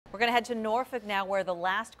We're going to head to Norfolk now, where the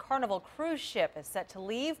last Carnival cruise ship is set to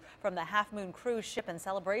leave from the Half Moon Cruise Ship and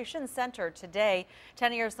Celebration Center today.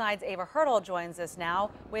 10 Year Side's Ava Hurdle joins us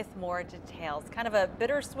now with more details. Kind of a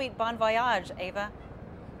bittersweet bon voyage, Ava.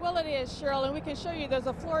 Well, it is, Cheryl, and we can show you there's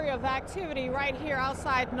a flurry of activity right here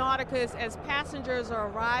outside Nauticus as passengers are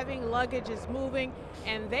arriving, luggage is moving,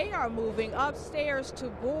 and they are moving upstairs to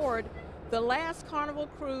board the last Carnival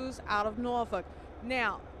cruise out of Norfolk.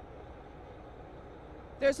 Now,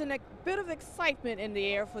 there's a bit of excitement in the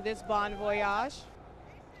air for this bon voyage.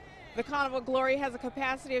 The Carnival Glory has a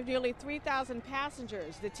capacity of nearly 3,000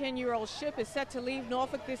 passengers. The 10-year-old ship is set to leave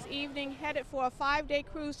Norfolk this evening, headed for a 5-day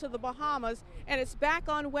cruise to the Bahamas, and it's back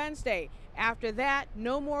on Wednesday. After that,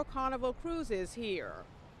 no more Carnival cruises here.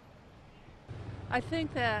 I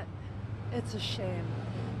think that it's a shame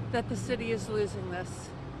that the city is losing this.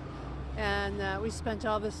 And we spent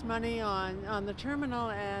all this money on the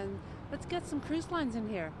terminal, and let's get some cruise lines in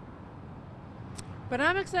here. But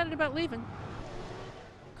I'm excited about leaving.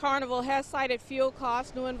 Carnival has cited fuel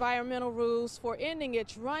costs, new environmental rules for ending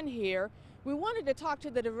its run here. We wanted to talk to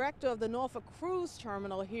the director of the Norfolk Cruise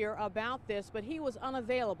Terminal here about this, but he was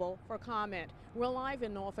unavailable for comment. We're live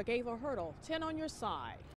in Norfolk. Ava Hurdle, 10 on your side.